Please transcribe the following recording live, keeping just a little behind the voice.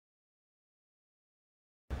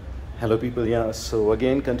Hello people, yeah, so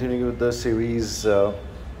again continuing with the series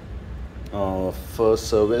first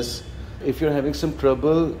service. If you're having some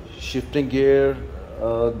trouble shifting gear,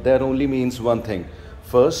 that only means one thing.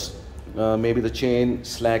 First, maybe the chain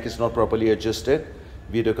slack is not properly adjusted.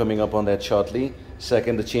 Video coming up on that shortly.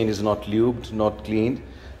 Second, the chain is not lubed, not cleaned.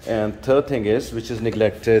 And third thing is, which is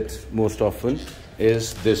neglected most often,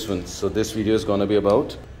 is this one. So this video is gonna be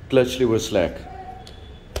about clutch lever slack.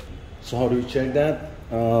 So how do we check that?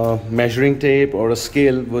 Measuring tape or a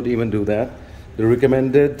scale would even do that. The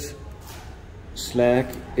recommended slack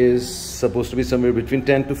is supposed to be somewhere between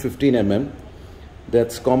 10 to 15 mm.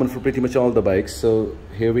 That's common for pretty much all the bikes. So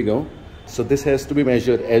here we go. So this has to be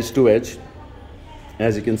measured edge to edge,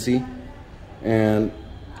 as you can see, and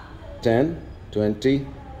 10, 20,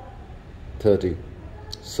 30.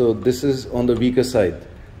 So this is on the weaker side,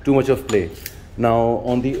 too much of play. Now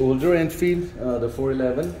on the older Enfield, the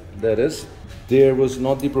 411, that is, there was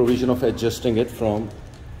not the provision of adjusting it from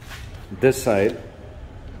this side,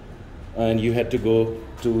 and you had to go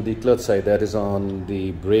to the clutch side, that is on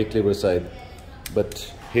the brake lever side. But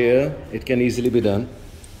here it can easily be done.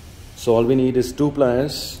 So all we need is 2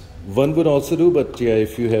 pliers. One would also do, but yeah,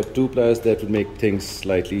 if you have 2 pliers, that would make things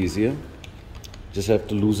slightly easier. Just have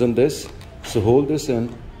to loosen this. So hold this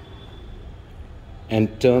in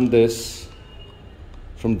and turn this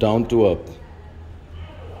from down to up.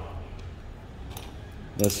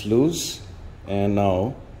 That's loose, and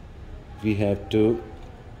now we have to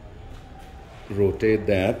rotate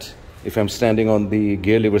that. If I'm standing on the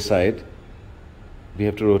gear lever side, we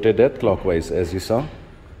have to rotate that clockwise, as you saw.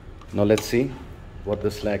 Now let's see what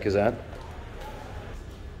the slack is at.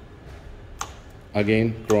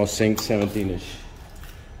 Again, crossing 17-ish.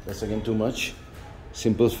 That's again too much.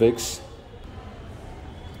 Simple fix.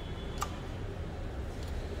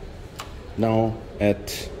 Now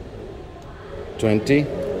at 20,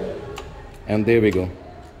 and there we go.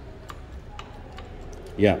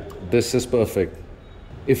 Yeah, this is perfect.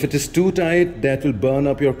 If it is too tight, that will burn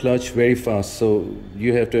up your clutch very fast. So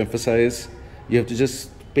you have to emphasize, you have to just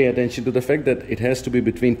pay attention to the fact that it has to be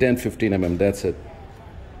between 10-15 mm. That's it.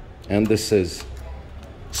 And this is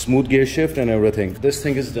smooth gear shift and everything. This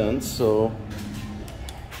thing is done, so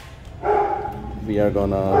we are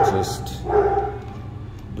gonna just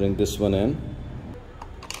bring this one in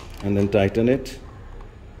and then tighten it.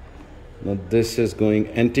 Now this is going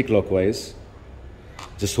anti-clockwise.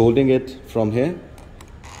 Just holding it from here.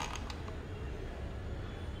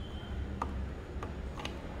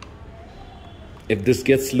 If this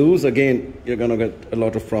gets loose, again, you're gonna get a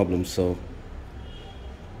lot of problems. So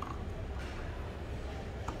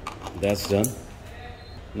that's done.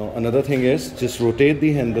 Now another thing is, just rotate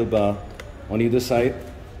the handlebar on either side.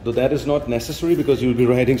 Though that is not necessary because you'll be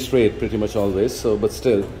riding straight pretty much always. So, but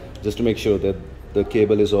still, just to make sure that the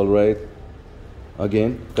cable is all right.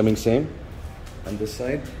 Again, coming same on this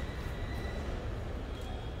side.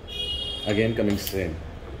 Again, coming same.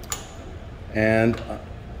 And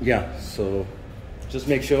yeah, so just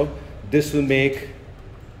make sure this will make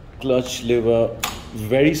clutch lever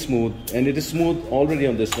very smooth, and it is smooth already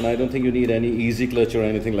on this one. I don't think you need any easy clutch or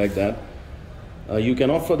anything like that. You can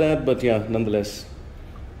opt for that, but yeah, nonetheless.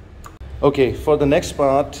 Okay, for the next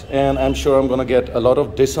part, and I'm sure I'm gonna get a lot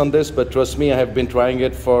of diss on this, but trust me, I have been trying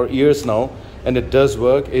it for years now, and it does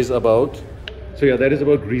work, is about, so yeah, that is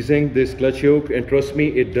about greasing this clutch yoke, and trust me,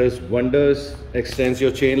 it does wonders, extends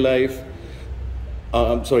your chain life,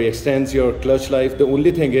 extends your clutch life. The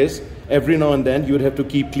only thing is, every now and then, you would have to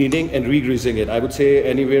keep cleaning and re-greasing it. I would say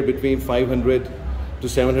anywhere between 500 to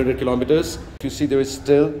 700 kilometers. If you see, there is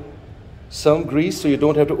still some grease, so you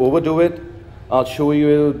don't have to overdo it. I'll show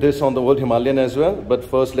you this on the old Himalayan as well, but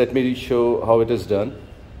first let me show how it is done.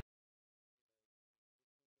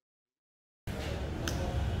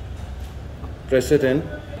 Press it in.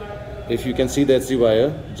 If you can see, that's the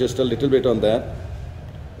wire, just a little bit on that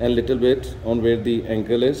and little bit on where the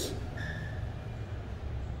ankle is.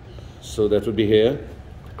 So that would be here.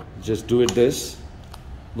 Just do it this.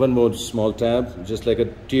 One more small tab, just like a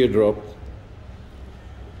teardrop.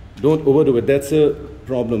 Don't overdo it. That's a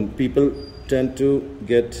problem. People tend to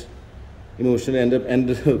get emotional and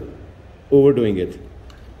end up overdoing it.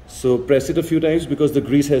 So press it a few times because the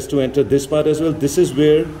grease has to enter this part as well. This is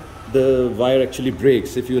where the wire actually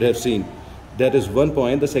breaks, if you would have seen. That is one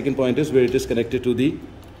point. The second point is where it is connected to the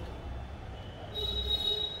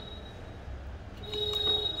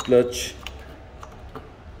clutch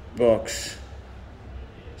box.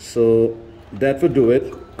 So that would do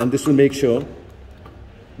it, and this will make sure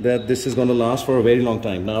that this is going to last for a very long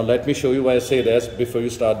time. Now let me show you why I say this before you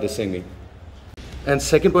start dissing me. And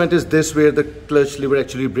second point is this, where the clutch lever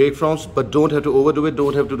actually break from, but don't have to overdo it,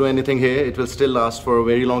 don't have to do anything here. It will still last for a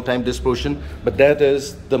very long time, this portion, but that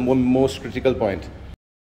is the most critical point.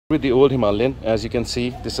 With the old Himalayan, as you can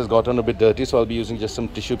see, this has gotten a bit dirty, so I'll be using just some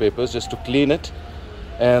tissue papers just to clean it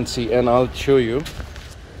and see, and I'll show you.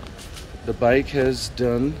 The bike has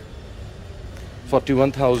done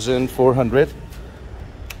 41,400.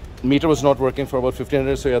 Meter was not working for about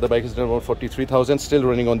 1,500, so yeah, the bike has done about 43,000, still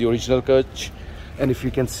running on the original clutch. And if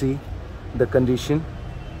you can see the condition,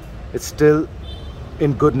 it's still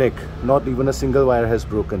in good nick, not even a single wire has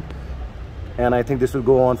broken. And I think this will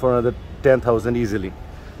go on for another 10,000 easily.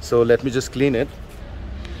 So let me just clean it.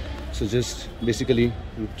 So just basically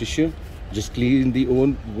tissue, just clean the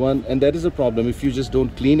own one, and that is a problem. If you just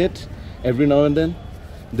don't clean it every now and then,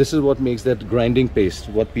 this is what makes that grinding paste,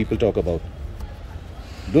 what people talk about.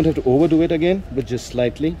 Don't have to overdo it again, but just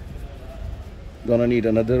slightly. Gonna need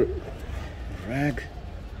another rag.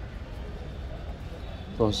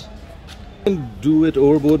 Pause. You can do it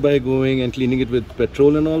overboard by going and cleaning it with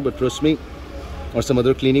petrol and all, but trust me, or some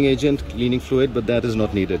other cleaning agent, cleaning fluid, but that is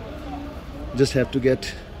not needed. Just have to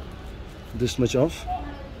get this much off.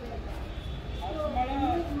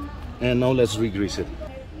 And now let's re-grease it.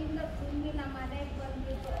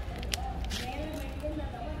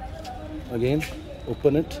 Again,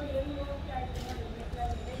 open it.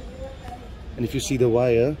 And if you see the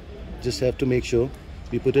wire, just have to make sure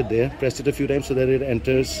we put it there, press it a few times so that it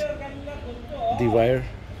enters the wire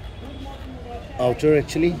outer,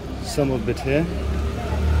 actually, some of it here.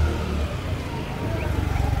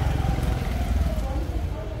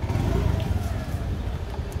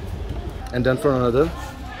 And done for another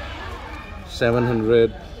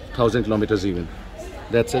 700,000 kilometers even.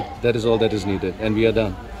 That's it. That is all that is needed, and we are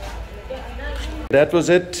done. That was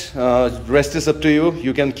it. Rest is up to you.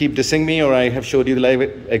 You can keep dissing me, or I have showed you the live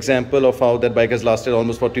example of how that bike has lasted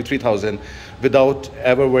almost 43,000 without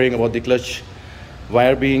ever worrying about the clutch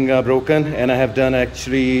wire being broken. And I have done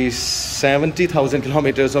actually 70,000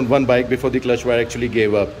 kilometers on one bike before the clutch wire actually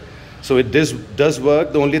gave up. So it does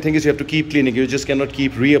work. The only thing is you have to keep cleaning. You just cannot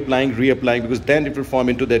keep reapplying, because then it will form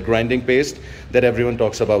into that grinding paste that everyone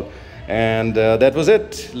talks about. And that was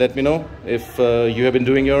it. Let me know if you have been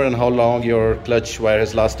doing your and how long your clutch wire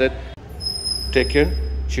has lasted. Take care.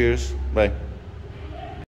 Cheers. Bye.